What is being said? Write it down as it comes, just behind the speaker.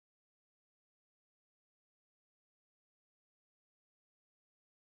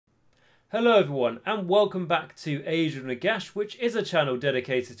Hello everyone and welcome back to Age of Nagash, which is a channel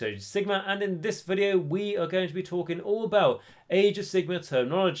dedicated to Age of Sigmar, and in this video we are going to be talking all about Age of Sigmar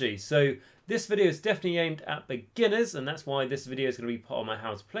terminology. So this video is definitely aimed at beginners, and that's why this video is going to be part of my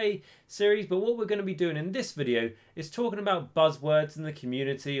How to Play series. But what we're going to be doing in this video is talking about buzzwords in the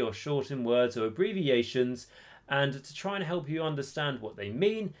community, or shortened words or abbreviations, and to try and help you understand what they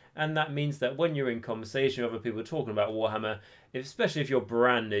mean. And that means that when you're in conversation with other people talking about Warhammer, especially if you're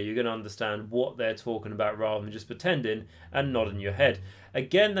brand new, you're going to understand what they're talking about rather than just pretending and nodding your head.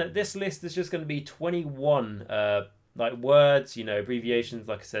 Again, this list is just going to be 21 like words, you know, abbreviations,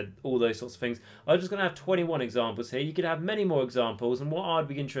 like I said, all those sorts of things. I'm just going to have 21 examples here. You could have many more examples, and what I'd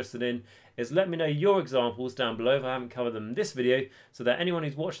be interested in is let me know your examples down below if I haven't covered them in this video, so that anyone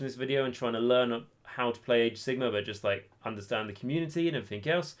who's watching this video and trying to learn how to play Age of Sigmar, but just like understand the community and everything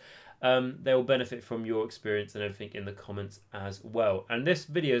else, they will benefit from your experience and everything in the comments as well. And this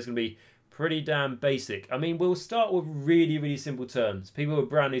video is going to be pretty damn basic. I mean, we'll start with really simple terms. People who are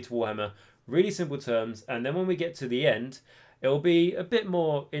brand new to Warhammer, really simple terms, and then when we get to the end, it'll be a bit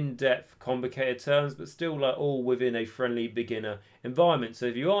more in-depth, complicated terms, but still like all within a friendly beginner environment. So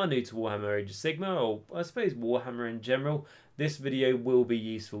if you are new to Warhammer Age of Sigmar, or I suppose Warhammer in general, this video will be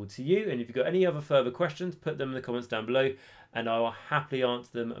useful to you. And if you've got any other further questions, put them in the comments down below, and I will happily answer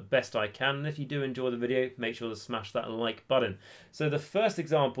them best I can. And if you do enjoy the video, make sure to smash that like button. So the first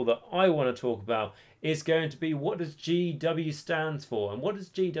example that I want to talk about is going to be, what does GW stand for? And what does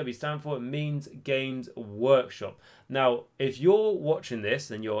GW stand for? It means Games Workshop. Now, if you're watching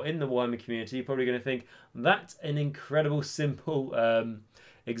this and you're in the Warhammer community, you're probably going to think that's an incredible simple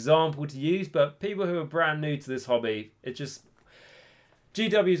example to use, but people who are brand new to this hobby, it just...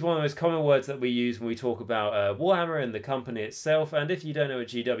 GW is one of the most common words that we use when we talk about Warhammer and the company itself, and if you don't know what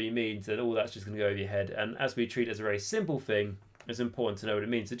GW means, then all that's just going to go over your head. And as we treat it as a very simple thing, it's important to know what it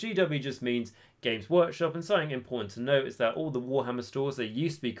means. So GW just means Games Workshop, and something important to note is that all the Warhammer stores, they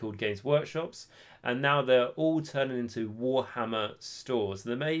used to be called Games Workshops, and now they're all turning into Warhammer stores.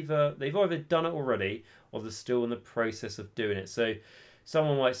 They've either done it already, or they're still in the process of doing it. So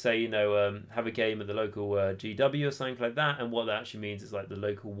someone might say, you know, have a game at the local GW or something like that, and what that actually means is like the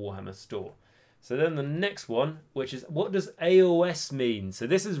local Warhammer store. So then the next one, which is, what does AOS mean? So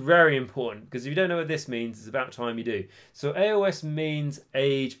this is very important, because if you don't know what this means, it's about time you do. So AOS means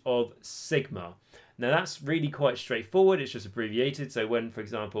Age of Sigmar. Now that's really quite straightforward, it's just abbreviated. So when, for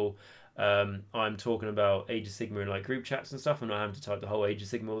example, I'm talking about Age of Sigmar in like group chats and stuff, I'm not having to type the whole Age of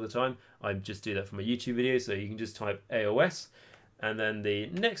Sigmar all the time. I just do that for my YouTube videos, so you can just type AOS. And then the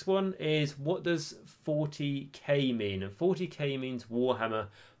next one is, what does 40k mean? And 40k means Warhammer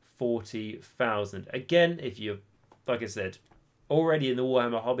 40,000. Again, if you're, like I said, already in the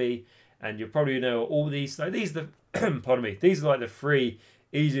Warhammer hobby, and you probably know all these, like these are the, pardon me, these are like the three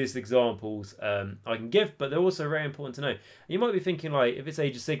easiest examples I can give, but they're also very important to know. And you might be thinking, like, if it's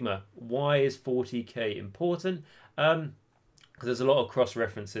Age of Sigmar, why is 40k important? Because there's a lot of cross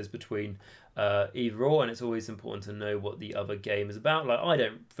references between either or, and it's always important to know what the other game is about. Like, I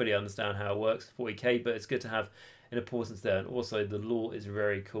don't fully understand how it works, 40k, but it's good to have an importance there. And also the lore is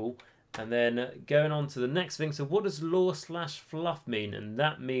very cool. And then going on to the next thing, so what does lore/fluff mean? And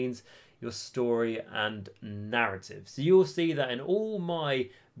that means your story and narrative. So you'll see that in all my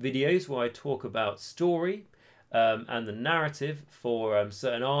videos where I talk about story and the narrative for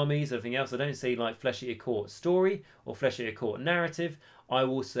certain armies, everything else, I don't say like Flesh Eater Court story or Flesh Eater Court narrative. I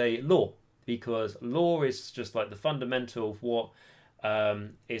will say lore, because lore is just like the fundamental of what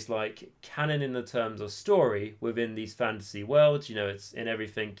is like canon in the terms of story within these fantasy worlds. You know, it's in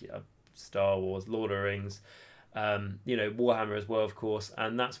everything, Star Wars, Lord of the Rings, you know, Warhammer as well, of course.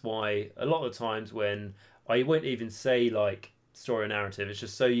 And that's why a lot of the times when I won't even say like story or narrative, it's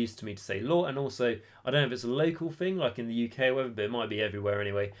just so used to me to say lore. And also, I don't know if it's a local thing like in the UK or whatever, but it might be everywhere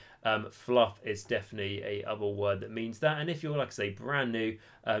anyway. Fluff is definitely a other word that means that. And if you're, like I say, brand new,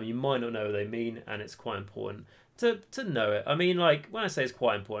 you might not know what they mean, and it's quite important to know it. I mean, like, when I say it's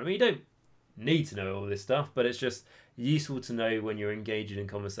quite important, I mean, you don't need to know all this stuff, but it's just useful to know when you're engaging in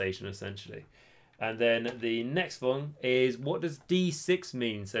conversation, essentially. And then the next one is, what does D6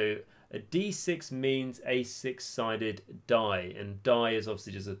 mean? So a D6 means a six-sided die, and die is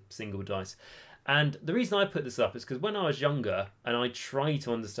obviously just a single dice. And the reason I put this up is because when I was younger and I tried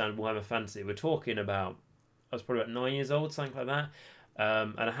to understand Warhammer Fantasy, we're talking about, I was probably about 9 years old, something like that.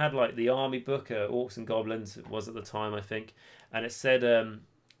 And I had like the army book, Orcs and Goblins it was at the time, I think. And it said,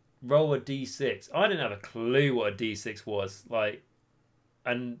 roll a D6. I didn't have a clue what a D6 was. Like,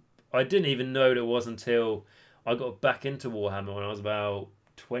 and I didn't even know what it was until I got back into Warhammer when I was about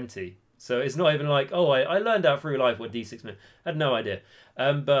 20. So it's not even like, oh, I learned out through life what D6 meant. I had no idea.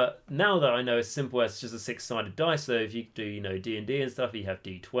 But now that I know it's simple as just a 6-sided dice, so if you do, you know, D&D and stuff, you have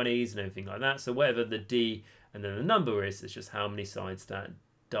D20s and everything like that. So whatever the D and then the number is, it's just how many sides that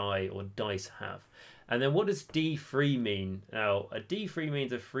die or dice have. And then what does D3 mean? Now, a D3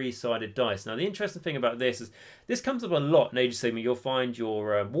 means a 3-sided dice. Now, the interesting thing about this is this comes up a lot in Age of Sigmar. You'll find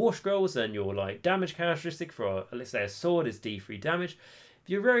your war scrolls and your like damage characteristic for, let's say, a sword is D3 damage. If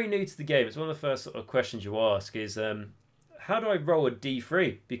you're very new to the game, it's one of the first sort of questions you ask is, how do I roll a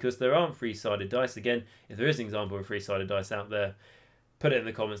D3? Because there aren't 3-sided dice. Again, if there is an example of 3-sided dice out there, put it in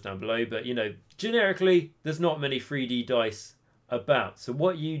the comments down below. But, you know, generically, there's not many 3D dice about. So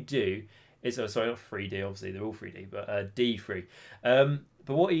what you do is, oh, sorry, not 3D, obviously, they're all 3D, but D3.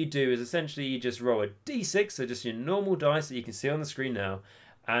 But what you do is essentially you just roll a D6, so just your normal dice that you can see on the screen now,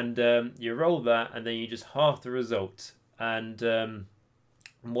 and you roll that, and then you just halve the result. And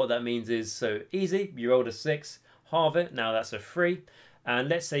what that means is, so easy, you rolled a 6, halve it, now that's a 3. And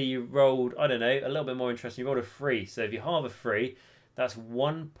let's say you rolled, I don't know, a little bit more interesting, you rolled a 3. So if you halve a 3, that's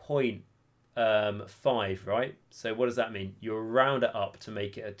 1.5, right? So what does that mean? You'll round it up to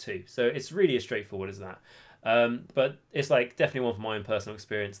make it a 2. So it's really as straightforward as that. But it's like definitely one from my own personal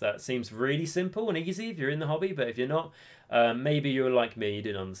experience that seems really simple and easy if you're in the hobby, but if you're not, maybe you're like me, you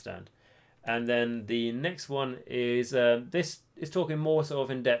didn't understand. And then the next one is, this is talking more sort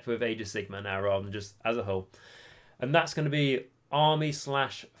of in depth with Age of Sigmar now rather than just as a whole. And that's going to be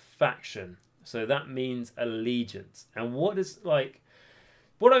army/faction. So that means allegiance. And what I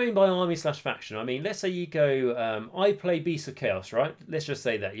mean by army/faction, I mean, let's say you go, I play Beasts of Chaos, right? Let's just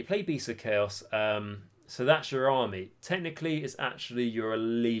say that. You play Beasts of Chaos, so that's your army. Technically, it's actually your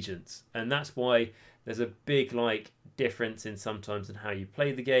allegiance. And that's why there's a big, like, difference in sometimes in how you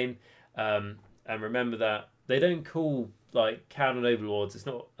play the game. And remember that they don't call, like, Caledon Overlords. It's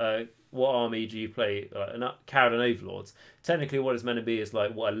not, what army do you play? Not Caledon Overlords. Technically, what it's meant to be is,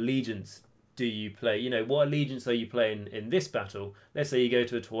 like, what allegiance do you play? You know, what allegiance are you playing in this battle? Let's say you go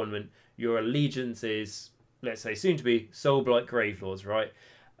to a tournament, your allegiance is, let's say, soon to be Soulblight Gravelords, right?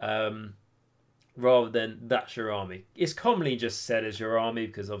 Rather than that's your army. It's commonly just said as your army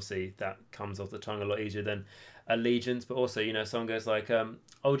because obviously that comes off the tongue a lot easier than allegiance. But also, you know, someone goes like,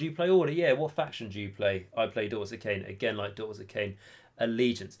 oh, do you play Order? Yeah, what faction do you play? I play Daughters of Cain. Again, like Daughters of Cain,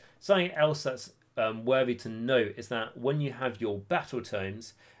 allegiance. Something else that's worthy to note is that when you have your battle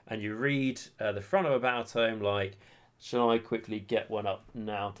tomes and you read the front of a battle tome, like, shall I quickly get one up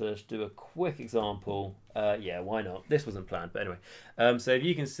now to do a quick example? Yeah, why not? This wasn't planned, but anyway. So if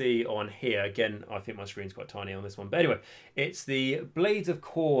you can see on here, again, I think my screen's quite tiny on this one, but anyway, it's the Blades of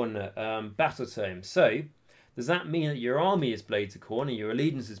Khorne battle tome. So does that mean that your army is Blades of Khorne and your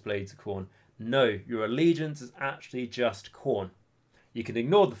allegiance is Blades of Khorne? No, your allegiance is actually just Khorne. You can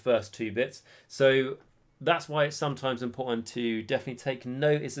ignore the first 2 bits. So that's why it's sometimes important to definitely take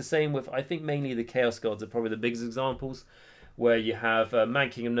note. It's the same with, I think, mainly the Chaos Gods are probably the biggest examples, where you have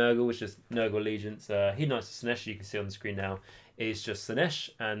Mad King of Nurgle, which is Nurgle Allegiance. Heathen Knights of Slaanesh, you can see on the screen now, is just Slaanesh,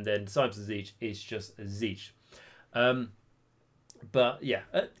 and then Disciples of Tzeentch is just Tzeentch. But yeah,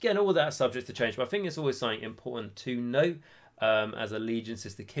 again, all that is subject to change, but I think it's always something important to note, as allegiance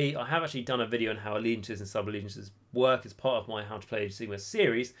is the key. I have actually done a video on how allegiances and sub-allegiances work as part of my How to Play Age of Sigmar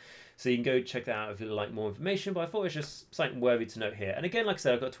series, so you can go check that out if you'd like more information, but I thought it was just something worthy to note here. And again, like I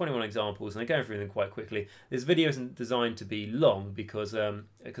said, I've got 21 examples, and I'm going through them quite quickly. This video isn't designed to be long because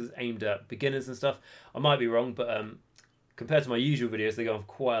it's aimed at beginners and stuff. I might be wrong, but compared to my usual videos, they go on for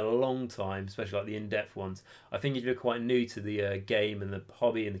quite a long time, especially like the in-depth ones. I think if you're quite new to the game and the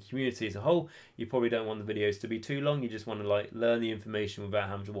hobby and the community as a whole, you probably don't want the videos to be too long. You just want to like learn the information without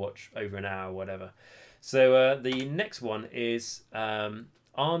having to watch over an hour or whatever. So the next one is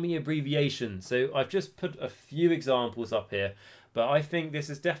army abbreviation. So I've just put a few examples up here, but I think this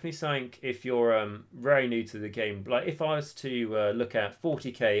is definitely something if you're very new to the game. Like if I was to look at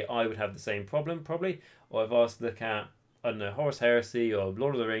 40k, I would have the same problem probably. Or if I was to look at, I don't know, Horus Heresy or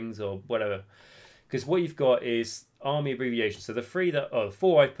Lord of the Rings or whatever. Because what you've got is army abbreviation. So the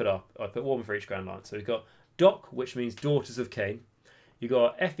 4 I've put up, I put one for each Grand Line. So we've got DOC, which means Daughters of Cain. You've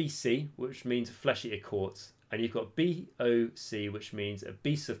got FEC, which means Flesh Eater Courts. And you've got BOC, which means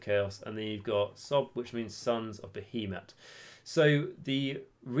Beasts of Chaos. And then you've got SOB, which means Sons of Behemoth. So the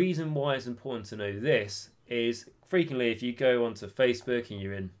reason why it's important to know this is frequently if you go onto Facebook and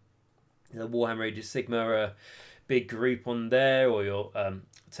you're in the Warhammer Age of Sigmar big group on there, or you're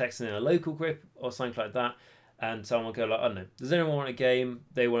texting in a local group or something like that, and someone will go like, I don't know, does anyone want a game?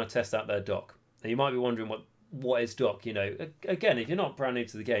 They want to test out their DOC. Now you might be wondering what is DOC, you know. Again, if you're not brand new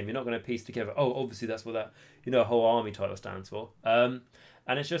to the game, you're not going to piece together, oh, obviously that's what that, you know, whole army title stands for.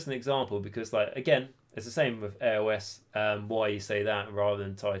 And it's just an example because, like, again, it's the same with AOS. Why you say that rather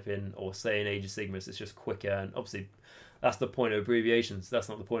than type in or say in Age of Sigmar, it's just quicker. And obviously, that's the point of abbreviations. That's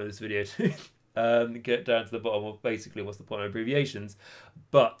not the point of this video to get down to the bottom of basically what's the point of abbreviations.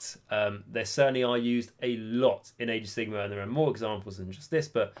 But they certainly are used a lot in Age of Sigmar, and there are more examples than just this.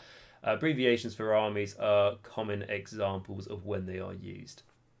 But abbreviations for armies are common examples of when they are used.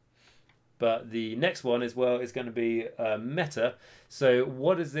 But the next one as well is going to be meta. So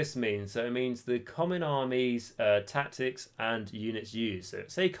what does this mean? So it means the common armies, tactics, and units used. So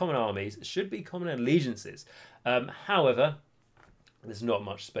say common armies should be common allegiances. However, there's not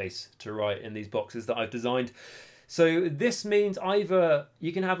much space to write in these boxes that I've designed. So this means either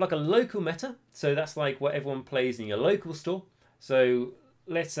you can have like a local meta. So that's like what everyone plays in your local store. So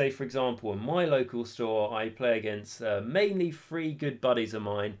let's say, for example, in my local store, I play against mainly 3 good buddies of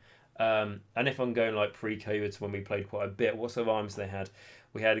mine. And if I'm going like pre-COVID, when we played quite a bit, what sort of arms they had?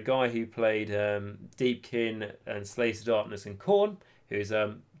 We had a guy who played Deepkin and Slaves to Darkness and Khorne, who's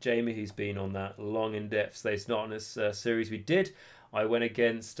Jamie, who's been on that long in-depth Slaves to Darkness series we did. I went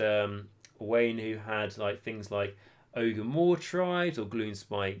against Wayne, who had like things like Ogre Moor Tribes or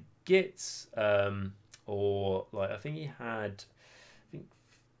Gloomspite Gits, or like I think he had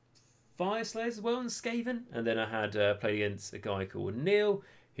Fire Slayers as well and Skaven. And then I had played against a guy called Neil,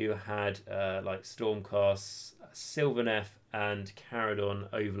 who had like Stormcasts, Stuart F, and Caradon,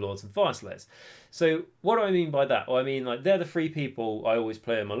 Overlords, and Fire Slayers. So what do I mean by that? Well, I mean, like, they're the 3 people I always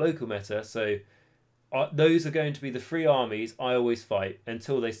play in my local meta. So those are going to be the 3 armies I always fight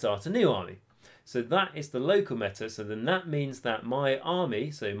until they start a new army. So that is the local meta. So then that means that my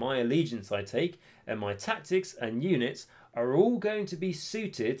army, so my allegiance I take, and my tactics and units are all going to be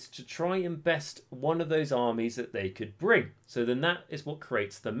suited to try and best one of those armies that they could bring. So then that is what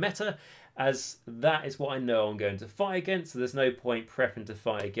creates the meta, as that is what I know I'm going to fight against. So there's no point prepping to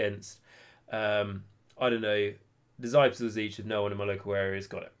fight against, I don't know, Disciples each if no one in my local area has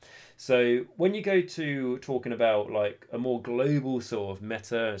got it. So when you go to talking about like a more global sort of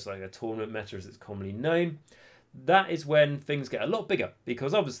meta, it's like a tournament meta as it's commonly known, that is when things get a lot bigger,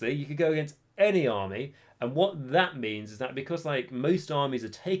 because obviously you could go against any army. And what that means is that because like most armies are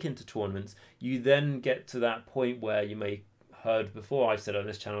taken to tournaments, you then get to that point where you may heard before, I've said on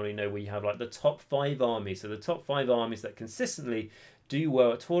this channel, you know, where you have like the top 5 armies. So the top 5 armies that consistently do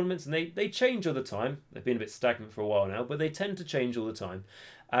well at tournaments, and they change all the time. They've been a bit stagnant for a while now, but they tend to change all the time.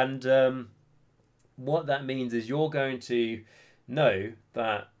 And what that means is you're going to know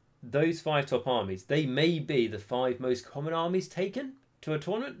that those 5 top armies, they may be the 5 most common armies taken to a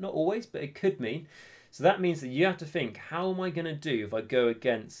tournament. Not always, but it could mean. So that means that you have to think, how am I going to do if I go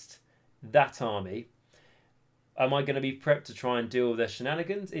against that army? Am I going to be prepped to try and deal with their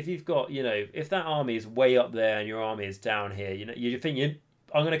shenanigans? If you've got, you know, if that army is way up there and your army is down here, you know, you're thinking,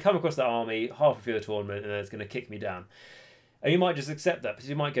 I'm going to come across that army halfway through the tournament and then it's going to kick me down. And you might just accept that, because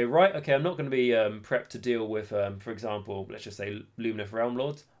you might go, right, okay, I'm not going to be prepped to deal with, for example, let's just say Lumineth Realm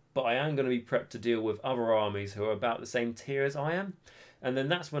Lords, but I am going to be prepped to deal with other armies who are about the same tier as I am. And then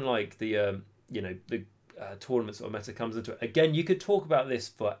that's when, like, the, you know, the tournament sort of meta comes into it. Again, you could talk about this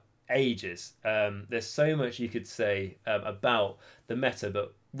for ages. There's so much you could say about the meta,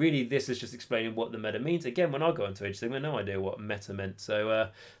 but really this is just explaining what the meta means. Again, when I got into Age of Sigmar, I had no idea what meta meant, so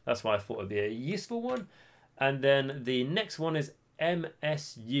that's why I thought it'd be a useful one. And then the next one is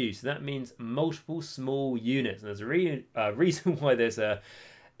MSU, so that means multiple small units, and there's a reason why there's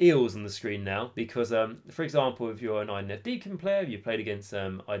eels on the screen now, because for example, if you're an Idoneth Deepkin player, you played against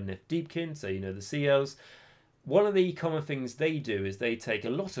Idoneth Deepkin, so you know the sea eels. One of the common things they do is they take a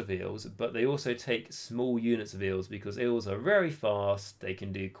lot of eels, but they also take small units of eels, because eels are very fast. They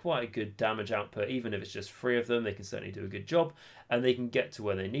can do quite a good damage output. Even if it's just 3 of them, they can certainly do a good job, and they can get to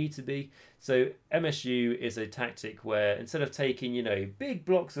where they need to be. So MSU is a tactic where instead of taking, you know, big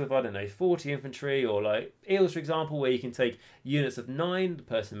blocks of, I don't know, 40 infantry, or like eels, for example, where you can take units of 9, the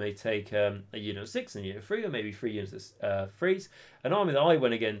person may take a unit of 6 and a unit of 3, or maybe 3 units of 3s. An army that I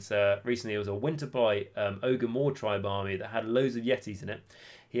went against recently was a Winterblight Ogre Moor Tribe army that had loads of Yetis in it.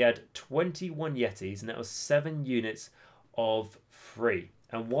 He had 21 Yetis, and that was 7 units of 3.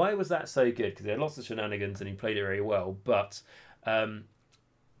 And why was that so good? Because he had lots of shenanigans and he played it very well, but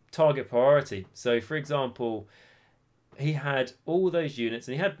target priority. So, for example, he had all those units,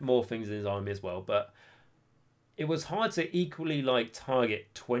 and he had more things in his army as well, but it was hard to equally like target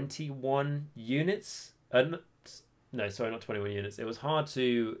 21 units. No, sorry, not 21 units. It was hard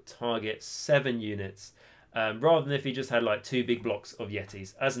to target 7 units, rather than if he just had like 2 big blocks of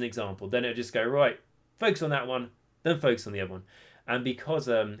Yetis, as an example. Then it would just go, right, focus on that one, then focus on the other one. And because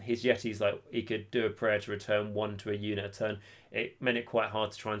his Yeti's like he could do a prayer to return 1 to a unit a turn, it meant it quite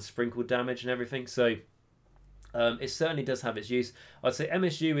hard to try and sprinkle damage and everything. So it certainly does have its use. I'd say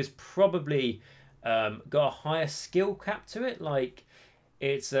MSU is probably got a higher skill cap to it. Like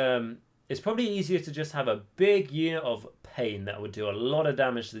it's probably easier to just have a big unit of pain that would do a lot of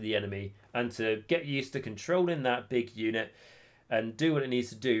damage to the enemy, and to get used to controlling that big unit and do what it needs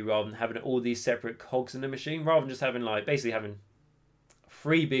to do, rather than having all these separate cogs in the machine, rather than just having like basically having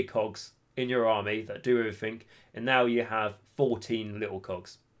 3 big cogs in your army that do everything, and now you have 14 little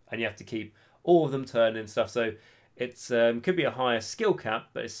cogs and you have to keep all of them turning and stuff. So it's could be a higher skill cap,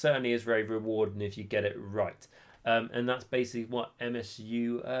 but it certainly is very rewarding if you get it right. And that's basically what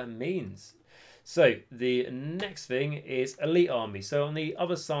MSU means. So the next thing is elite army. So on the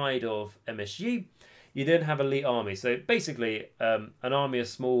other side of MSU, you then have elite army. So basically an army of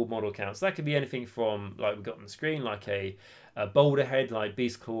small model counts. That could be anything from, like we've got on the screen, like a boulder head like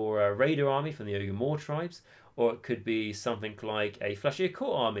Beastclaw Raider army from the Ogre tribes, or it could be something like a Fleshy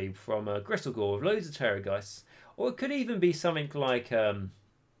Court army from Gristlegore with loads of Terrorgeists, or it could even be something like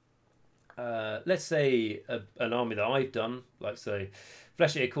let's say an army that I've done, like so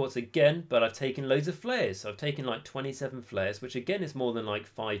Fleshy Courts again, but I've taken loads of flares. So I've taken like 27 flares, which again is more than like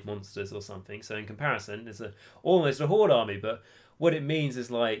 5 monsters or something. So in comparison, it's almost a horde army. But what it means is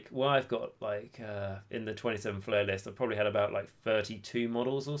like, well, I've got like in the 27 flare list, I probably had about like 32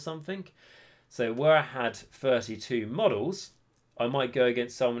 models or something. So where I had 32 models, I might go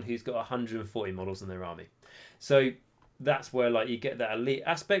against someone who's got 140 models in their army. So that's where like you get that elite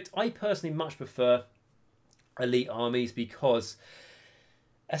aspect. I personally much prefer elite armies because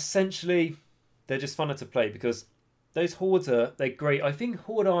essentially they're just funner to play, because those hordes they're great. I think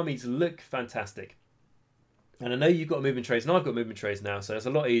horde armies look fantastic, and I know you've got movement trays and I've got movement trays now, so it's a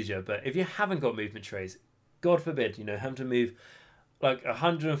lot easier. But if you haven't got movement trays, God forbid, you know, having to move like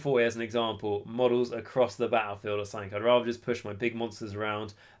 140 as an example models across the battlefield or something, I'd rather just push my big monsters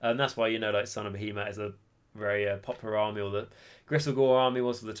around. And that's why, you know, like Son of Behemoth is a very popular army, or the Gristlegore army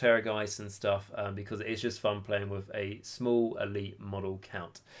was for the Terrorgeists and stuff, because it is just fun playing with a small elite model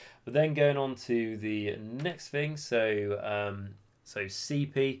count. But then going on to the next thing, so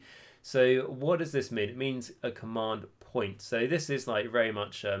CP. So what does this mean? It means a command point. So this is like very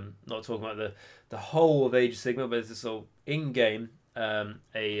much not talking about the whole of Age of Sigmar, but it's sort of in-game.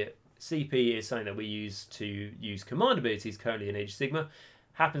 A CP is something that we use to use command abilities currently in Age of Sigmar.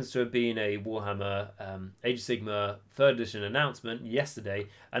 Happens to have been a Warhammer Age of Sigmar 3rd edition announcement yesterday,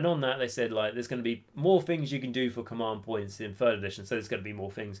 and on that they said like there's going to be more things you can do for command points in 3rd edition, so there's going to be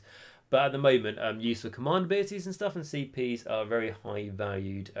more things. But at the moment, use for command abilities and stuff and CPs are a very high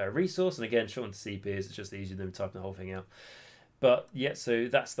valued resource, and again, short on CPs, it's just easier than typing the whole thing out. But yeah, so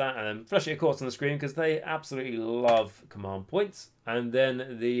that's that. Fleshy Courts on the screen because they absolutely love command points. And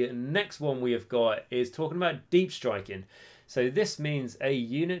then the next one we have got is talking about deep striking. So this means a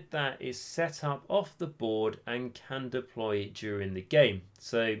unit that is set up off the board and can deploy during the game.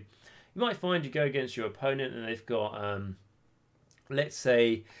 So you might find you go against your opponent and they've got, let's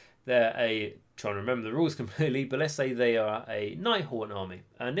say they're trying to remember the rules completely, but let's say they are a Nighthawk army.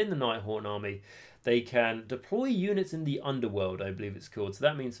 And in the Nighthawk army, they can deploy units in the underworld, I believe it's called. So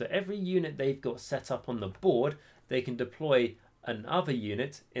that means for every unit they've got set up on the board, they can deploy another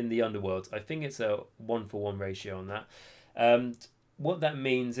unit in the underworld. I think it's a 1-for-1 ratio on that. What that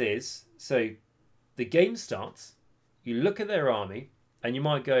means is, so the game starts, you look at their army, and you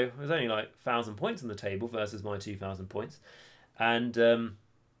might go, there's only like 1,000 points on the table versus my 2,000 points. And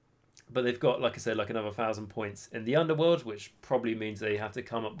but they've got, like I said, like another 1,000 points in the underworld, which probably means they have to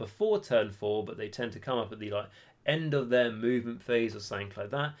come up before turn 4, but they tend to come up at the like end of their movement phase or something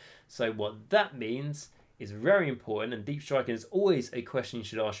like that. So what that means is very important, and deep striking is always a question you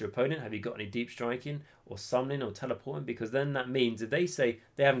should ask your opponent. Have you got any deep striking or summoning or teleporting? Because then that means if they say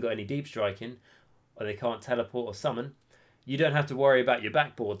they haven't got any deep striking or they can't teleport or summon, you don't have to worry about your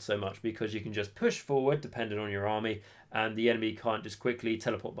backboard so much, because you can just push forward depending on your army, and the enemy can't just quickly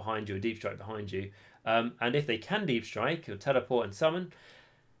teleport behind you or deep strike behind you. And if they can deep strike or teleport and summon,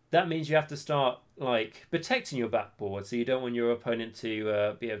 that means you have to start like protecting your backboard, so you don't want your opponent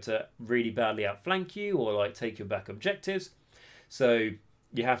to be able to really badly outflank you or like take your back objectives. So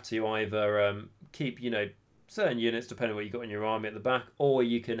you have to either keep, you know, certain units depending on what you got in your army at the back, or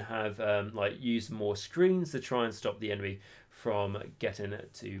you can have like use more screens to try and stop the enemy from getting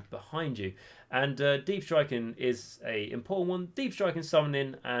to behind you. And deep striking is a important one. Deep striking,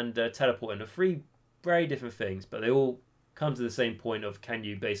 summoning, and teleporting are 3 very different things, but they all come to the same point of, can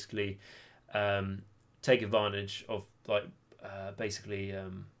you basically take advantage of like basically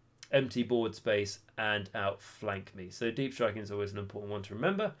empty board space, and outflank me. So deep striking is always an important one to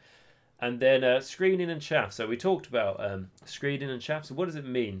remember. And then screening and chaff. So we talked about screening and chaff. So what does it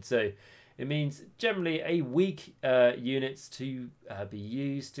mean? So it means generally a weak units to be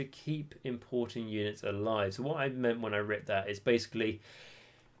used to keep important units alive. So what I meant when I read that is basically,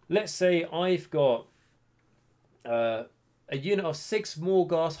 let's say I've got a unit of 6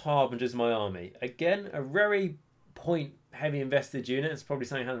 Morghast Harbingers in my army. Again, a very point heavy invested unit. It's probably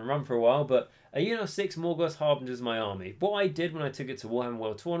something that hasn't run for a while, but a unit of 6 Morghast Harbingers in my army. What I did when I took it to Warhammer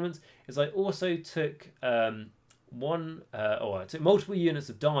World Tournaments is I also took I took multiple units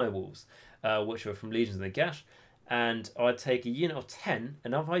of direwolves, which were from Legions of Nagash, and I'd take a unit of 10,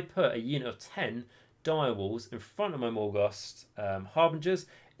 and if I put a unit of 10 direwolves in front of my Morghast Harbingers,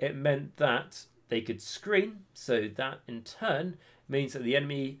 it meant that they could screen, so that in turn means that the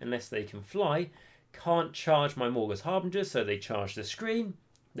enemy, unless they can fly, can't charge my Morghast Harbingers, so they charge the screen,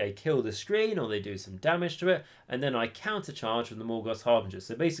 they kill the screen, or they do some damage to it, and then I countercharge with the Morghast Harbingers.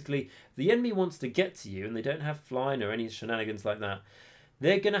 So basically, if the enemy wants to get to you, and they don't have flying or any shenanigans like that,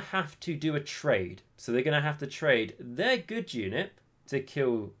 they're going to have to do a trade. So they're going to have to trade their good unit to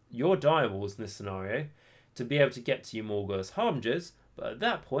kill your direwolves in this scenario, to be able to get to your Morghast Harbingers, but at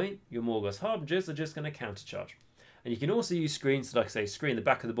that point, your Morghast Harbingers are just going to countercharge. And you can also use screens, like I say, screen the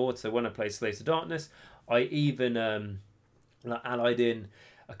back of the board. So when I play Slaves of Darkness, I even allied in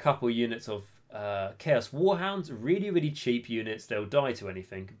a couple units of Chaos Warhounds, really cheap units. They'll die to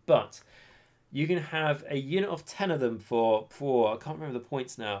anything, but you can have a unit of 10 of them for I can't remember the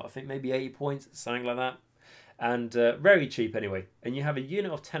points now. I think maybe 80 points, something like that, and very cheap anyway. And you have a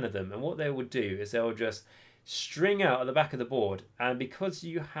unit of 10 of them, and what they will do is they'll just string out at the back of the board, and because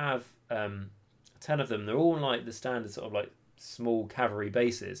you have 10 of them, they're all like the standard sort of like small cavalry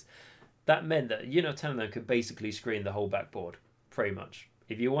bases. That meant that a unit of 10 of them could basically screen the whole backboard, pretty much.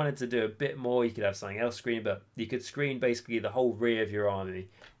 If you wanted to do a bit more, you could have something else screen, but you could screen basically the whole rear of your army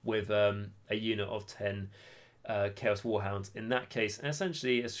with a unit of 10 Chaos Warhounds in that case, and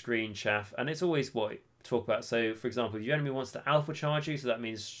essentially a screen chaff. And it's always what I talk about. So, for example, if your enemy wants to alpha charge you, so that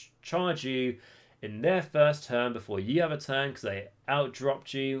means charge you in their first turn before you have a turn because they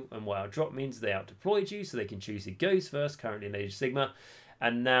outdropped you, and what outdrop means they outdeployed you, so they can choose who goes first, currently in Age of Sigmar.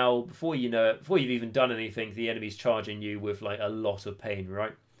 And now, before you know it, before you've even done anything, the enemy's charging you with like a lot of pain,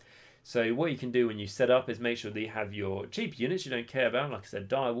 right? So what you can do when you set up is make sure that you have your cheap units you don't care about, like I said,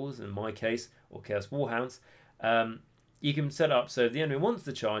 direwolves in my case, or Chaos Warhounds. You can set up so if the enemy wants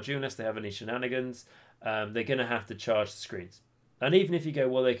to charge you, unless they have any shenanigans, they're going to have to charge the screens. And even if you go,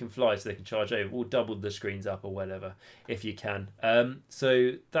 well, they can fly, so they can charge over, or double the screens up or whatever, if you can.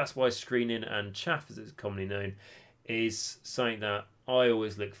 So that's why screening and chaff, as it's commonly known, is something that I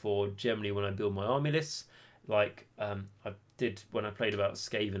always look for generally when I build my army lists. Like I did when I played about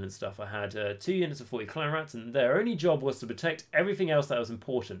Skaven and stuff. I had 2 units of 40 clan rats, and their only job was to protect everything else that was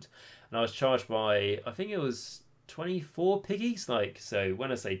important. And I was charged by, I think it was 24 piggies. Like, so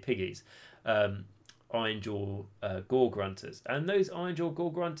when I say piggies, Ironjaw Gore Grunters. And those Ironjaw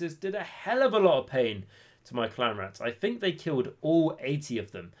Gore Grunters did a hell of a lot of pain to my clan rats. I think they killed all 80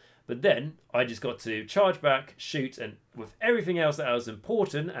 of them. But then I just got to charge back, shoot, and with everything else that was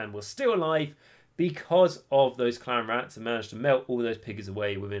important and was still alive because of those clan rats, and managed to melt all those piggies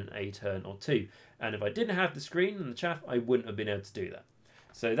away within a turn or 2. And if I didn't have the screen and the chaff, I wouldn't have been able to do that.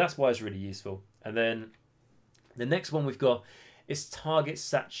 So that's why it's really useful. And then the next one we've got is target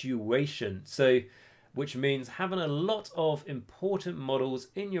saturation. So, which means having a lot of important models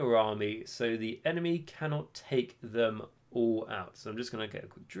in your army so the enemy cannot take them all out. So I'm just going to get a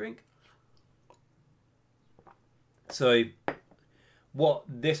quick drink. So what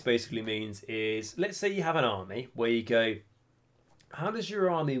this basically means is, let's say you have an army where you go, how does your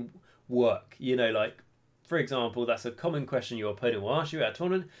army work? You know, like, for example, that's a common question your opponent will ask you at a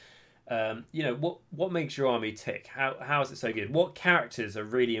tournament. You know, what makes your army tick? How is it so good? What characters are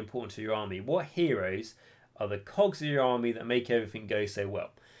really important to your army? What heroes are the cogs of your army that make everything go so well?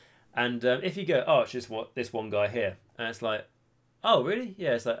 And if you go, oh, it's just this one guy here, and it's like, oh, really?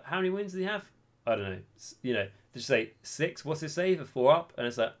 Yeah, it's like, how many wins does he have? I don't know. You know, just say 6. What's his save? A 4 up, and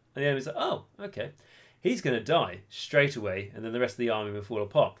it's like, and the enemy's like, oh, okay, he's going to die straight away, and then the rest of the army will fall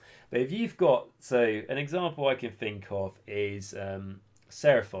apart. But if you've got, so an example I can think of is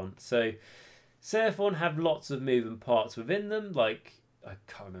Seraphon. So Seraphon have lots of moving parts within them, like, I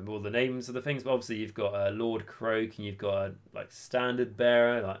can't remember all the names of the things, but obviously you've got a Lord Croak, and you've got a like Standard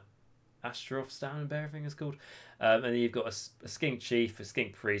Bearer, like Astaroth Standard Bearer, I think it's called, and then you've got a Skink Chief, a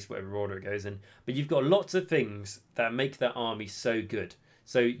Skink Priest, whatever order it goes in. But you've got lots of things that make that army so good.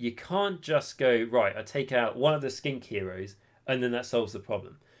 So you can't just go, right, I take out one of the Skink heroes, and then that solves the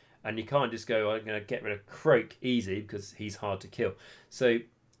problem. And you can't just go, I'm going to get rid of Croak easy because he's hard to kill. So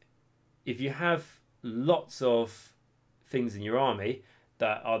if you have lots of things in your army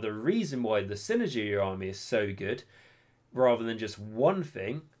that are the reason why the synergy of your army is so good, rather than just one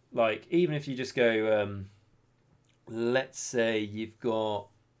thing, like even if you just go, let's say you've got,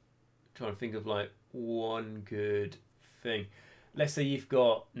 I'm trying to think of like one good thing. Let's say you've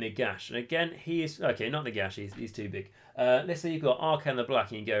got Nagash, and again he is okay. Not Nagash, he's too big. Let's say you've got Arcan the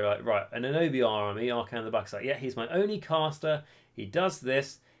Black, and you go right, and an OBR army, Arcan the Black's like, yeah, he's my only caster. He does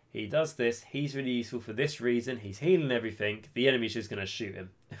this. He does this. He's really useful for this reason. He's healing everything. The enemy's just going to shoot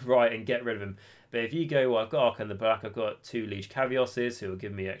him, right, and get rid of him. But if you go, well, I've got Arcan the Black. I've got 2 Liege Cavioses who will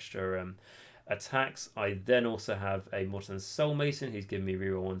give me extra attacks. I then also have a Morton Soul Mason who's giving me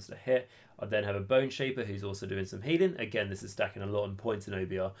reroll ones to hit. I then have a Bone Shaper who's also doing some healing. Again, this is stacking a lot on points in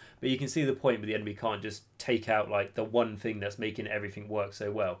OBR. But you can see the point where the enemy can't just take out like the one thing that's making everything work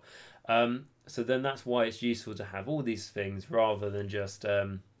so well. So then that's why it's useful to have all these things rather than just,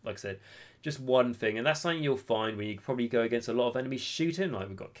 like I said, just one thing. And that's something you'll find when you probably go against a lot of enemies shooting. Like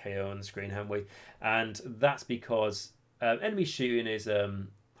we've got KO on the screen, haven't we? And that's because enemy shooting is...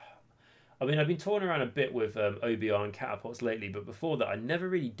 I mean, I've been touring around a bit with OBR and catapults lately, but before that I never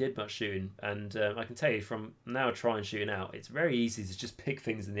really did much shooting. And I can tell you from now trying shooting out, it's very easy to just pick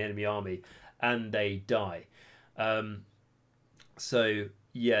things in the enemy army and they die. So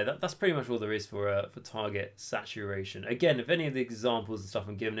yeah, that's pretty much all there is for target saturation. Again, if any of the examples and stuff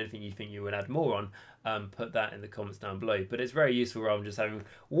I'm giving, anything you think you would add more on, put that in the comments down below. But it's very useful rather than just having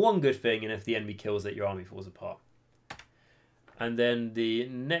one good thing, and if the enemy kills it, your army falls apart. And then the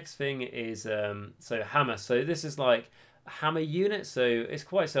next thing is so hammer. So this is like a hammer unit. So it's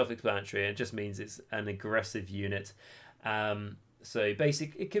quite self-explanatory. It just means it's an aggressive unit. So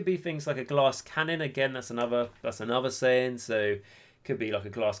basic, it could be things like a glass cannon. Again, that's another saying. So it could be like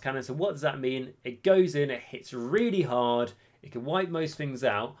a glass cannon. So what does that mean? It goes in, it hits really hard. It can wipe most things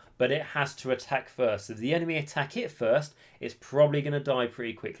out, but it has to attack first. So if the enemy attack it first, it's probably going to die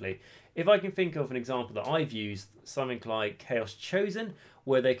pretty quickly. If I can think of an example that I've used, something like Chaos Chosen,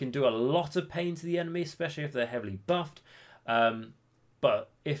 where they can do a lot of pain to the enemy, especially if they're heavily buffed. But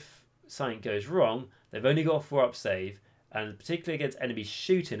if something goes wrong, they've only got a 4-up save, and particularly against enemy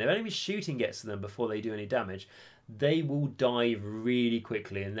shooting, if enemy shooting gets to them before they do any damage, they will die really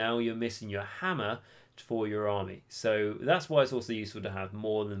quickly, and now you're missing your hammer for your army. So that's why it's also useful to have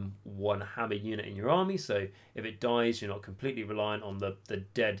more than one hammer unit in your army. So if it dies, you're not completely reliant on the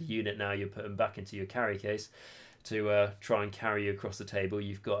dead unit. Now you're putting back into your carry case to try and carry you across the table.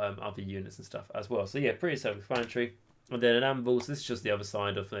 You've got other units and stuff as well. So yeah, pretty self-explanatory. And then an anvil, so this is just the other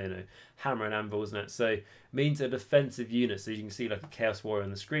side of, you know, hammer and anvil, isn't it? So it means a defensive unit. So you can see like a Chaos Warrior on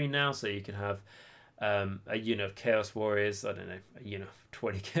the screen now. So you can have a unit of Chaos Warriors, I don't know, a unit of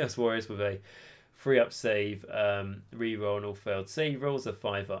 20 Chaos Warriors with a 3-up save, reroll and all failed save rolls, a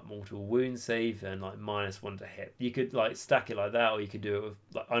 5-up mortal wound save, and like -1 to hit. You could like stack it like that, or you could do it with,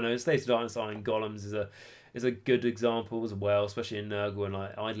 like, I know Slated Darkness Iron Golems is a good example as well, especially in Nurgle and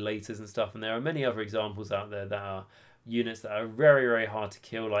like Idolators and stuff. And there are many other examples out there that are units that are very, very hard to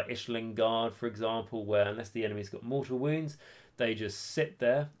kill, like Ishling Guard, for example, where unless the enemy's got mortal wounds, they just sit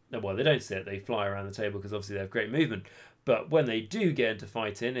there. Well, they don't sit, they fly around the table because obviously they have great movement. But when they do get into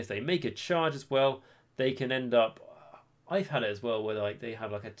fighting, if they make a charge as well, they can end up... I've had it as well where like they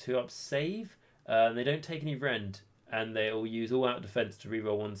have like a 2-up save, and they don't take any rend, and they'll use all-out defense to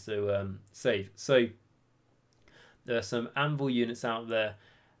reroll ones to save. So there are some anvil units out there,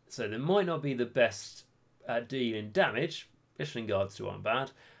 so they might not be the best at dealing damage. Ishling Guards still aren't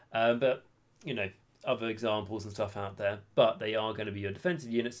bad, but you know, other examples and stuff out there, but they are going to be your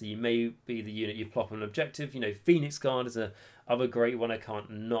defensive units, so you may be the unit you plop on an objective. You know, Phoenix Guard is a other great one I can't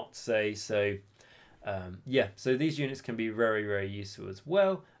not say. So yeah, so these units can be very, very useful as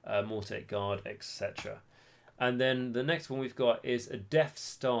well. Mortate Guard, etc. And then the next one we've got is a Death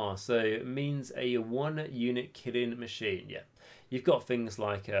Star, so it means a 1-unit killing machine. Yeah, you've got things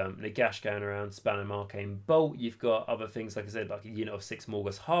like Nagash going around spamming Arcane Bolt. You've got other things, like I said, like a unit of 6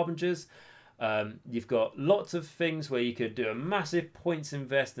 Morgasts Harbingers. You've got lots of things where you could do a massive points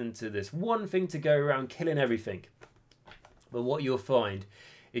invest into this one thing to go around killing everything. But what you'll find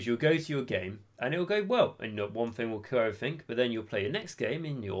is you'll go to your game and it'll go well, and one thing will kill everything, but then you'll play your next game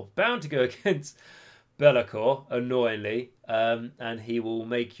and you're bound to go against Be'lakor, annoyingly, and he will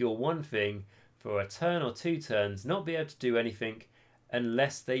make your one thing for a turn or 2 turns not be able to do anything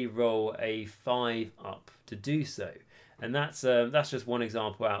unless they roll a 5-up to do so. And that's just one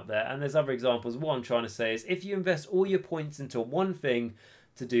example out there. And there's other examples. What I'm trying to say is if you invest all your points into one thing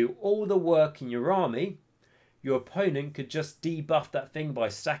to do all the work in your army, your opponent could just debuff that thing by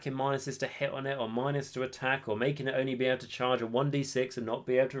stacking minuses to hit on it, or minus to attack, or making it only be able to charge a 1d6 and not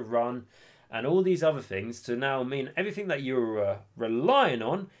be able to run, and all these other things to now mean everything that you're relying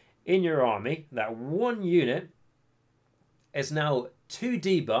on in your army, that one unit, is now too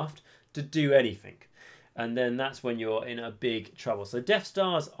debuffed to do anything. And then that's when you're in a big trouble. So Death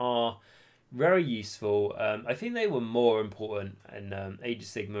Stars are very useful. I think they were more important in Age of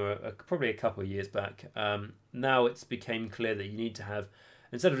Sigmar probably a couple of years back. Now it's became clear that you need to have,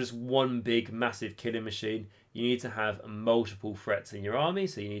 instead of just one big massive killing machine, you need to have multiple threats in your army.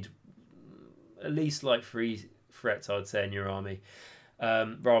 So you need at least like 3 threats, I would say, in your army,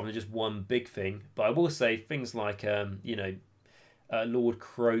 rather than just one big thing. But I will say things like, Lord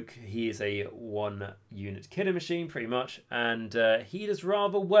Croak, he is a 1-unit killing machine pretty much, and he does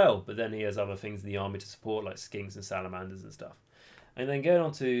rather well, but then he has other things in the army to support like skinks and salamanders and stuff. And then going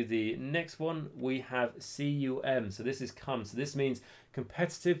on to the next one, we have CUM. So this is CUM. So this means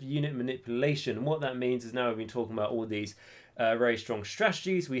competitive unit manipulation. And what that means is now we've been talking about all these very strong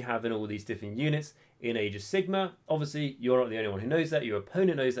strategies we have in all these different units in Age of Sigmar. Obviously, you're not the only one who knows that. Your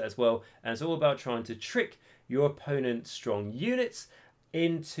opponent knows that as well. And it's all about trying to trick your opponent's strong units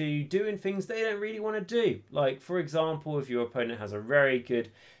into doing things they don't really want to do. Like, for example, if your opponent has a very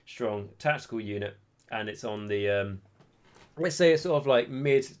good, strong tactical unit and it's on the, let's say it's sort of like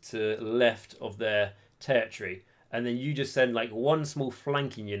mid to left of their territory, and then you just send like one small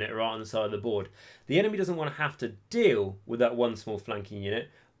flanking unit right on the side of the board. The enemy doesn't want to have to deal with that one small flanking unit,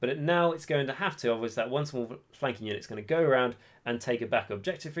 but now it's going to have to. Otherwise, that one small flanking unit is going to go around and take a back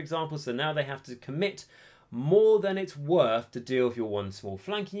objective, for example. So now they have to commit more than it's worth to deal with your one small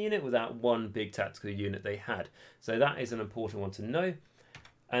flanking unit with that one big tactical unit they had. So that is an important one to know.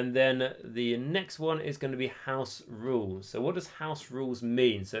 And then the next one is going to be house rules. So what does house rules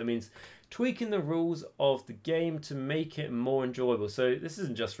mean? So it means tweaking the rules of the game to make it more enjoyable. So this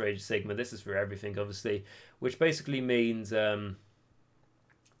isn't just for Age of Sigmar, this is for everything, obviously, which basically means,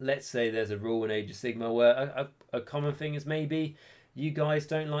 let's say there's a rule in Age of Sigmar where a common thing is maybe you guys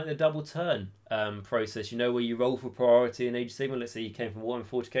don't like the double turn process, where you roll for priority in Age of Sigmar. Let's say you came from Warhammer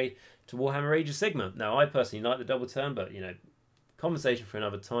 40k to Warhammer Age of Sigmar. Now, I personally like the double turn, but, conversation for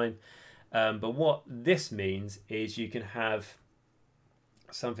another time. But what this means is you can have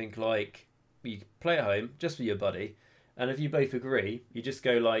something like, you play at home just with your buddy, and if you both agree, you just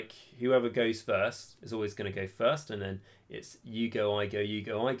go like, whoever goes first is always going to go first, and then it's you go, I go, you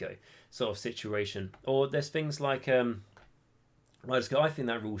go, I go sort of situation. Or there's things like, I just go, I think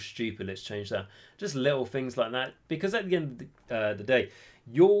that rule's stupid, let's change that. Just little things like that, because at the end of the day,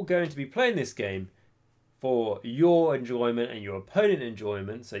 you're going to be playing this game for your enjoyment and your opponent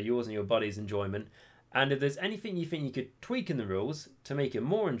enjoyment, so yours and your buddy's enjoyment. And if there's anything you think you could tweak in the rules to make it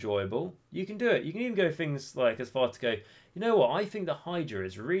more enjoyable, you can do it. You can even go things like as far to go, you know what, I think the Hydra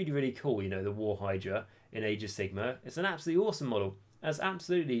is really, really cool, the War Hydra in Age of Sigmar. It's an absolutely awesome model. It has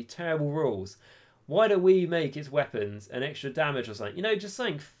absolutely terrible rules. Why don't we make its weapons an extra damage or something? Just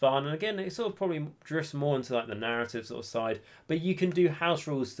something fun. And again, it sort of probably drifts more into like the narrative sort of side. But you can do house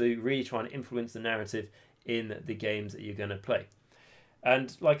rules to really try and influence the narrative in the games that you're going to play.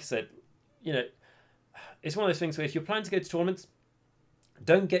 And like I said, it's one of those things where if you're planning to go to tournaments,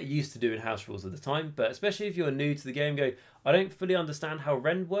 don't get used to doing house rules at the time. But especially if you're new to the game, go, I don't fully understand how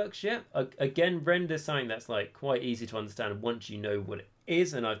Rend works yet. Again, Rend is something that's like quite easy to understand once you know what it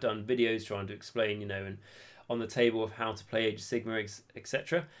is. And I've done videos trying to explain, and on the table of how to play Age of Sigmar,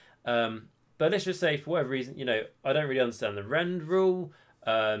 etc. But let's just say for whatever reason, I don't really understand the Rend rule.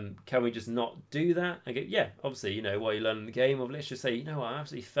 Can we just not do that? I go, yeah, obviously, while you're learning the game, or let's just say, I'm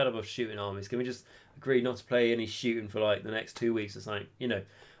absolutely fed up of shooting armies. Can we just agree not to play any shooting for like the next 2 weeks or something?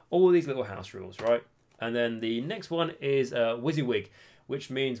 All these little house rules, right? And then the next one is WYSIWYG,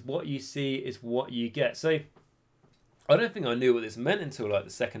 which means what you see is what you get. So I don't think I knew what this meant until like the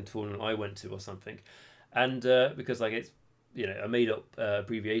second tournament I went to or something. And because like it's, a made up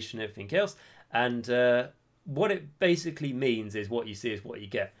abbreviation and everything else. And what it basically means is what you see is what you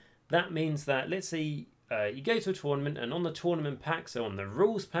get. That means that, let's say you go to a tournament, and on the tournament pack, so on the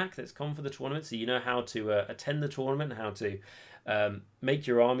rules pack that's come for the tournament, so you know how to attend the tournament, how to make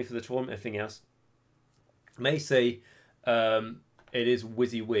your army for the tournament, everything else, may say it is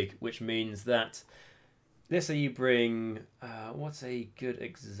WYSIWYG, which means that, let's say you bring, what's a good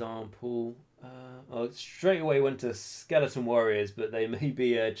example? Straight away went to Skeleton Warriors, but they may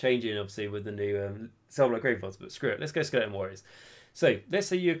be changing, obviously, with the new Solar Gravepods, but screw it, let's go Skeleton Warriors. So, let's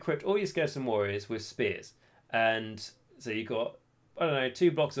say you equipped all your Skeleton Warriors with spears, and so you got, I don't know,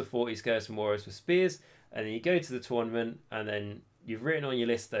 2 blocks of 40 Skeleton Warriors with spears, and then you go to the tournament, and then you've written on your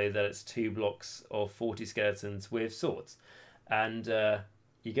list though that it's 2 blocks of 40 skeletons with swords, and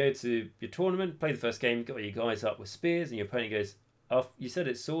you go to your tournament, play the first game, got your guys up with spears, and your opponent goes, "Oh, you said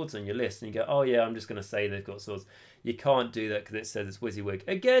it's swords on your list," and you go, "Oh yeah, I'm just going to say they've got swords." You can't do that because it says it's WYSIWYG.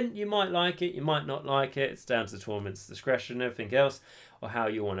 Again, you might like it, you might not like it. It's down to the tournament's discretion and everything else, or how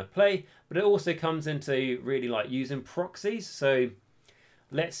you want to play. But it also comes into really like using proxies. So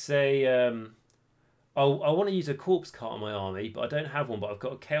let's say I want to use a corpse cart on my army, but I don't have one, but I've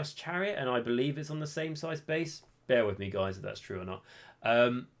got a Chaos Chariot, and I believe it's on the same size base. Bear with me, guys, if that's true or not.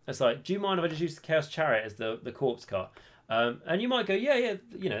 It's like, do you mind if I just use the Chaos Chariot as the corpse cart? And you might go, yeah,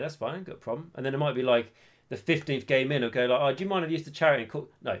 you know, that's fine, got a problem. And then it might be like the 15th game in, it'll go like, oh, do you mind if I use the chariot?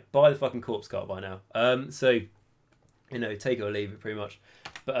 No, buy the fucking corpse cart by now. So, you know, take it or leave it pretty much.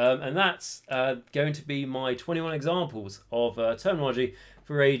 But and that's going to be my 21 examples of terminology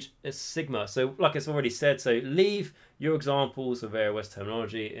for Age of Sigmar. So, like I've already said, so leave your examples of AOS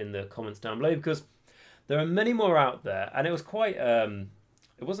terminology in the comments down below, because there are many more out there, and it was quite,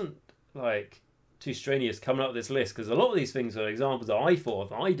 it wasn't like too strenuous coming up with this list, because a lot of these things are examples that I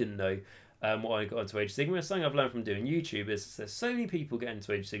thought of, I didn't know what I got into Age of Sigmar. Something I've learned from doing YouTube is there's so many people getting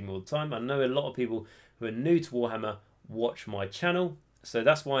into Age of Sigmar all the time. I know a lot of people who are new to Warhammer watch my channel, so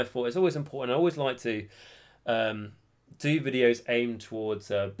that's why I thought it's always important. I always like to do videos aimed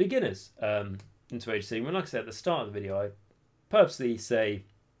towards beginners into Age of Sigmar. And like I said at the start of the video, I purposely say,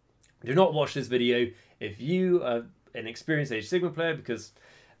 do not watch this video if you are an experienced Age of Sigmar player, because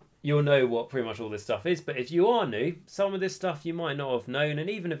you'll know what pretty much all this stuff is. But if you are new, some of this stuff you might not have known, and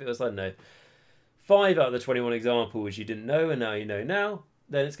even if it was, I don't know, 5 out of the 21 examples you didn't know and now you know now,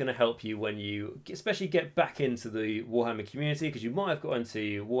 then it's going to help you when you especially get back into the Warhammer community, because you might have got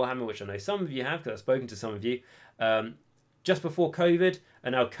into Warhammer, which I know some of you have, because I've spoken to some of you, just before COVID,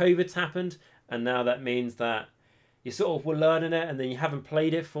 and now COVID's happened, and now that means that you sort of were learning it, and then you haven't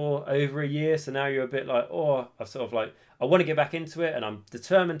played it for over a year, so now you're a bit like, oh, I've sort of like, I want to get back into it, and I'm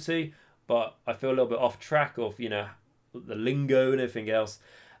determined to, but I feel a little bit off track of, you know, the lingo and everything else.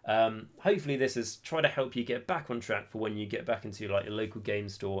 Hopefully this is try to help you get back on track for when you get back into like your local game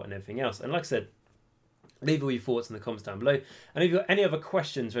store and everything else. And like I said, leave all your thoughts in the comments down below, and if you've got any other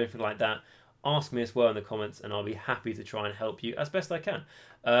questions or anything like that, ask me as well in the comments, and I'll be happy to try and help you as best I can.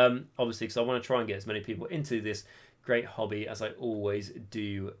 Obviously, because I want to try and get as many people into this great hobby as I always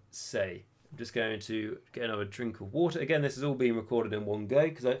do say. I'm just going to get another drink of water. Again, this is all being recorded in one go,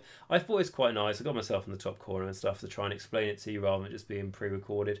 because I thought it's quite nice. I got myself in the top corner and stuff to try and explain it to you rather than just being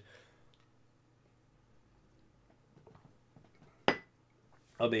pre-recorded.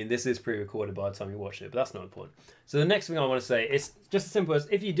 I mean, this is pre-recorded by the time you watch it, but that's not important. So the next thing I want to say is just as simple as,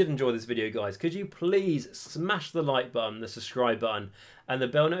 if you did enjoy this video, guys, could you please smash the like button, the subscribe button, and the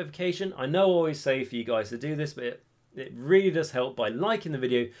bell notification? I know I always say for you guys to do this, but it really does help by liking the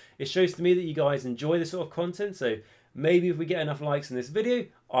video. It shows to me that you guys enjoy this sort of content, so maybe if we get enough likes in this video,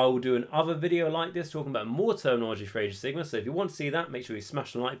 I will do another video like this talking about more terminology for Age of Sigmar. So if you want to see that, make sure you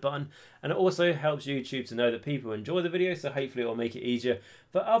smash the like button. And it also helps YouTube to know that people enjoy the video, so hopefully it will make it easier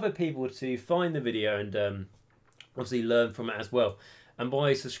for other people to find the video and obviously learn from it as well. And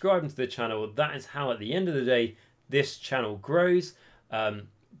by subscribing to the channel, that is how at the end of the day this channel grows.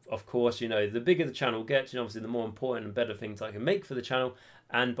 Of course, you know, the bigger the channel gets, you know, obviously the more important and better things I can make for the channel.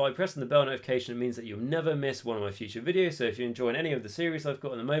 And by pressing the bell notification, it means that you'll never miss one of my future videos. So if you're enjoying any of the series I've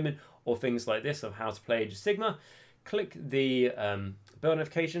got at the moment, or things like this of how to play Age of Sigmar, click the bell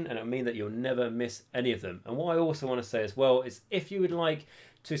notification, and it'll mean that you'll never miss any of them. And what I also want to say as well is, if you would like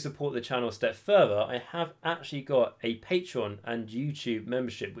to support the channel a step further, I have actually got a Patreon and YouTube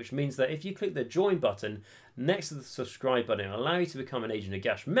membership, which means that if you click the join button next to the subscribe button, it'll allow you to become an Age of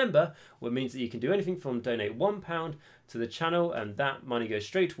Nagash member, which means that you can do anything from donate £1 to the channel, and that money goes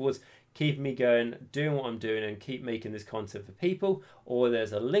straight towards keeping me going, doing what I'm doing, and keep making this content for people. Or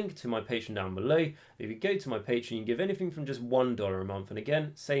there's a link to my Patreon down below. If you go to my Patreon, you can give anything from just $1 a month, and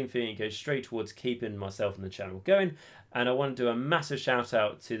again, same thing, it goes straight towards keeping myself and the channel going. And I want to do a massive shout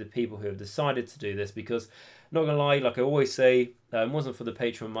out to the people who have decided to do this, because, not gonna lie, like I always say, it wasn't for the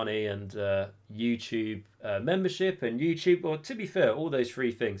Patreon money and YouTube membership and YouTube, or to be fair, all those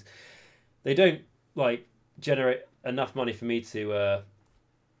free things, they don't like generate enough money for me to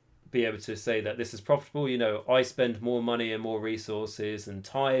be able to say that this is profitable. You know, I spend more money and more resources and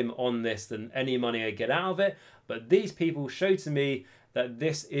time on this than any money I get out of it, but these people show to me that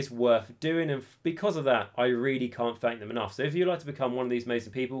this is worth doing, and because of that, I really can't thank them enough. So if you'd like to become one of these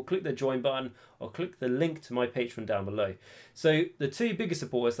amazing people, click the join button or click the link to my Patreon down below. So the two biggest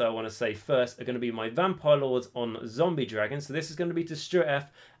supporters that I want to say first are going to be my Vampire Lords on Zombie Dragons. So this is going to be to Stuart F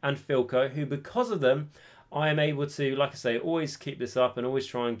and Filq, who, because of them, I am able to, like I say, always keep this up and always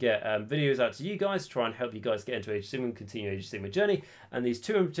try and get videos out to you guys, try and help you guys get into Age of Sigmar and continue Age of Sigmar journey. And these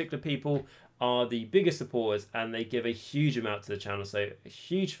two in particular people are the biggest supporters, and they give a huge amount to the channel. So a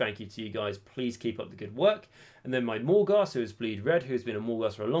huge thank you to you guys. Please keep up the good work. And then my Morgasts, who is Bleed Red, who's been a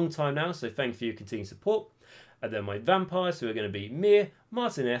Morgast for a long time now. So thank you for your continued support. And then my vampires, who are going to be Mir,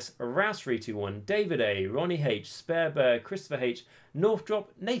 Martin S, Rouse321, David A, Ronni H, SpareBear, Christopher H, Northdrop,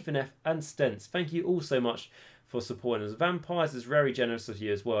 Nathan F, and Stence. Thank you all so much for supporting us. Vampires is very generous of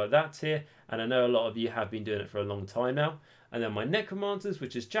you as well at that tier, and I know a lot of you have been doing it for a long time now. And then my Necromancers,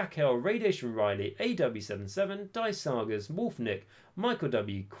 which is Jacq.l, RadiationRiley, AW77, Dice Sagas, WolfNick, Michal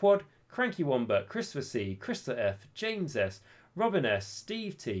W, Quad, Cranky Wombat, Christopher C, Christopher F, James S, Robin S,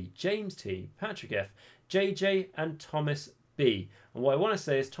 Steve T, James T, Patrick F, JJ, and Thomas B. And what I want to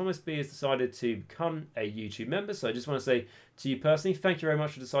say is Thomas B has decided to become a YouTube member. So I just want to say to you personally, thank you very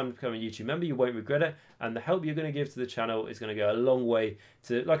much for deciding to become a YouTube member. You won't regret it. And the help you're going to give to the channel is going to go a long way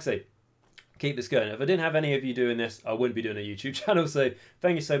to, like I say, keep this going. If I didn't have any of you doing this, I wouldn't be doing a YouTube channel. So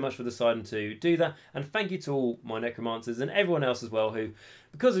thank you so much for deciding to do that. And thank you to all my Necromancers and everyone else as well who,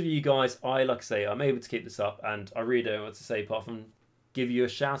 because of you guys, like I say, I'm able to keep this up. And I really don't know what to say apart from give you a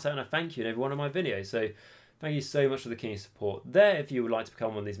shout out and a thank you in every one of my videos. So thank you so much for the keen support there. If you would like to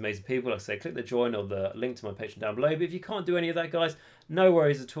become one of these amazing people, like I say, click the join or the link to my Patreon down below. But if you can't do any of that, guys, no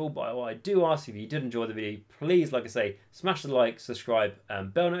worries at all. But what I do ask, if you did enjoy the video, please, like I say, smash the like, subscribe,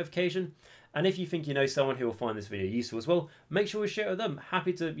 and bell notification. And if you think you know someone who will find this video useful as well, make sure we share it with them.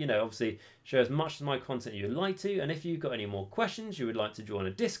 Happy to, obviously share as much of my content you would like to. And if you've got any more questions, you would like to join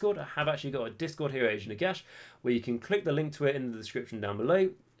a Discord, I have actually got a Discord here at Age of Nagash, where you can click the link to it in the description down below.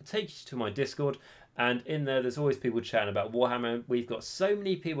 It takes you to my Discord. And in there's always people chatting about Warhammer. We've got so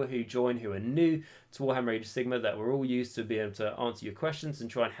many people who join who are new to Warhammer Age of Sigmar that we're all used to be able to answer your questions and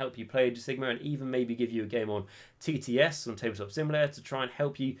try and help you play Age of Sigmar, and even maybe give you a game on TTS, on Tabletop Simulator, to try and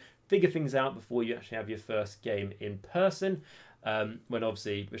help you figure things out before you actually have your first game in person, when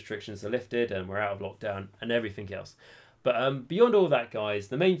obviously restrictions are lifted and we're out of lockdown and everything else. But beyond all that, guys,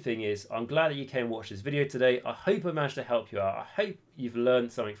 the main thing is I'm glad that you came and watched this video today. I hope I managed to help you out. I hope you've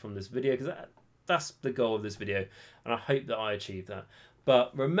learned something from this video, because that's the goal of this video, and I hope that I achieved that.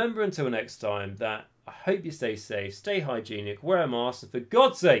 But remember, until next time, that I hope you stay safe, stay hygienic, wear a mask, and for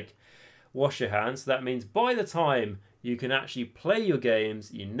God's sake, wash your hands. That means by the time you can actually play your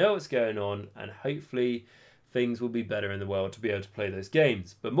games, you know what's going on, and hopefully things will be better in the world to be able to play those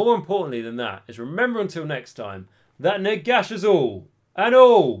games. But more importantly than that is remember, until next time, that Nagash is all, and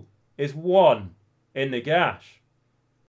all is one in Nagash.